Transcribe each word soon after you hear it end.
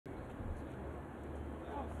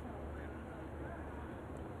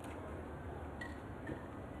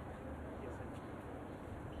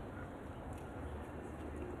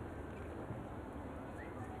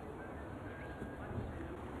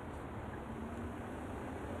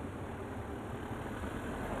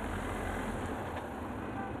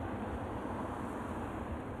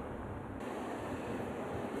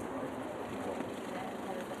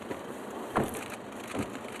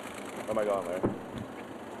am I going there?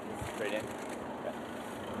 Straight in? Yeah.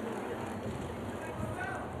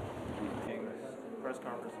 King's press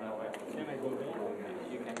conference that way. Can I go there?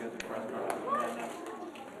 You can go to the press conference.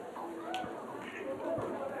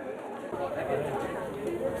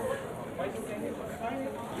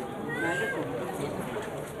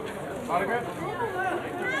 Autograph?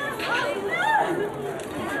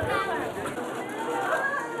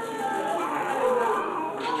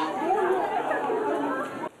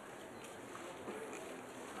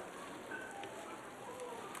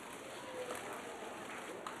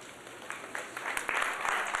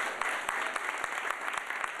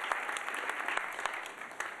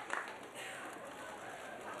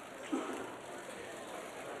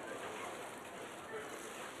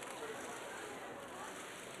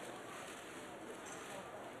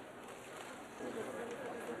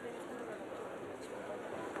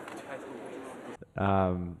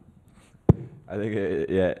 I think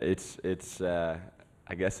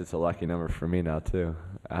I guess it's a lucky number for me now too.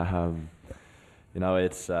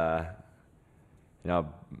 It's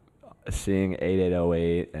seeing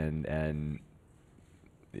 8808 and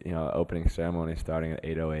opening ceremony starting at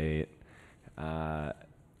 808. I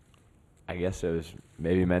guess it was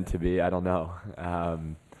maybe meant to be. I don't know.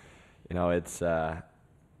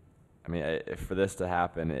 For this to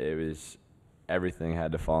happen, it was everything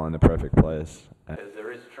had to fall into perfect place. Because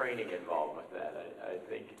there is training involved with that. I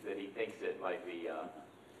think that he thinks it might be.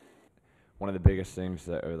 One of the biggest things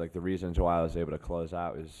or like the reasons why I was able to close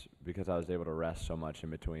out was because I was able to rest so much in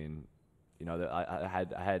between. I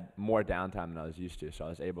had more downtime than I was used to, so I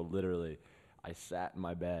was able to I sat in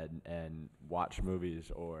my bed and watched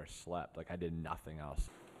movies or slept. Like I did nothing else.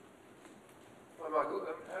 Hi Michael,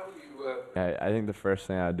 how do you? I think the first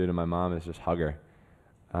thing I would do to my mom is just hug her.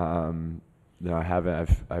 I've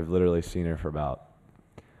literally seen her for about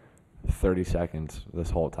 30 seconds this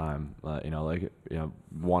whole time,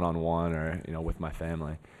 one-on-one or, with my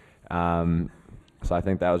family. So I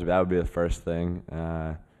think that would be the first thing.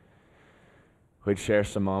 We'd share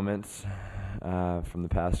some moments from the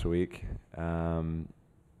past week, and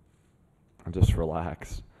just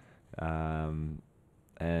relax. I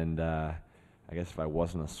guess if I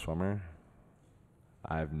wasn't a swimmer,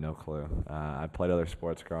 I have no clue. I played other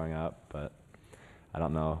sports growing up, but I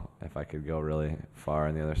don't know if I could go really far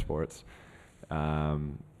in the other sports.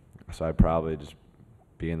 So I'd probably just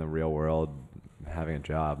be in the real world having a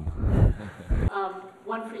job.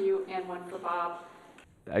 One for you and one for Bob.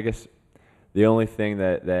 I guess the only thing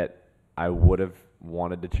that I would have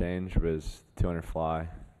wanted to change was 200 fly.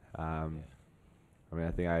 I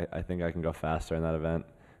think I can go faster in that event.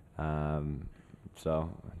 So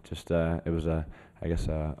just it was a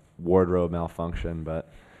wardrobe malfunction,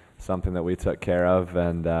 but something that we took care of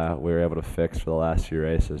and we were able to fix for the last few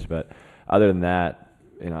races. But other than that,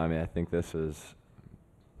 I think this is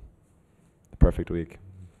the perfect week.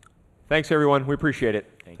 Thanks, everyone. We appreciate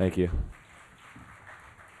it. Thank you.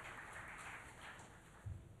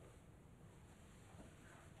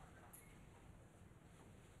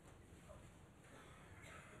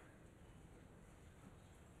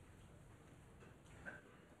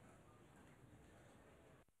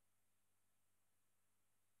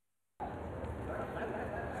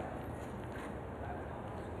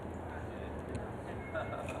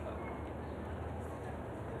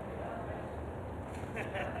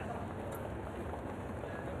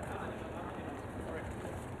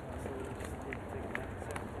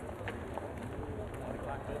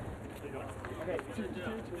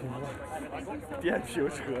 Yeah, she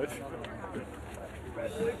was good.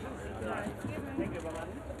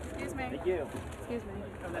 Excuse me. Thank you. Excuse me.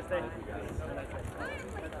 Have a nice day.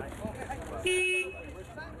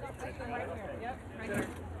 Right here. Yep, right here.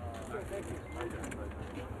 Thank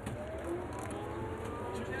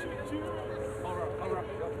you.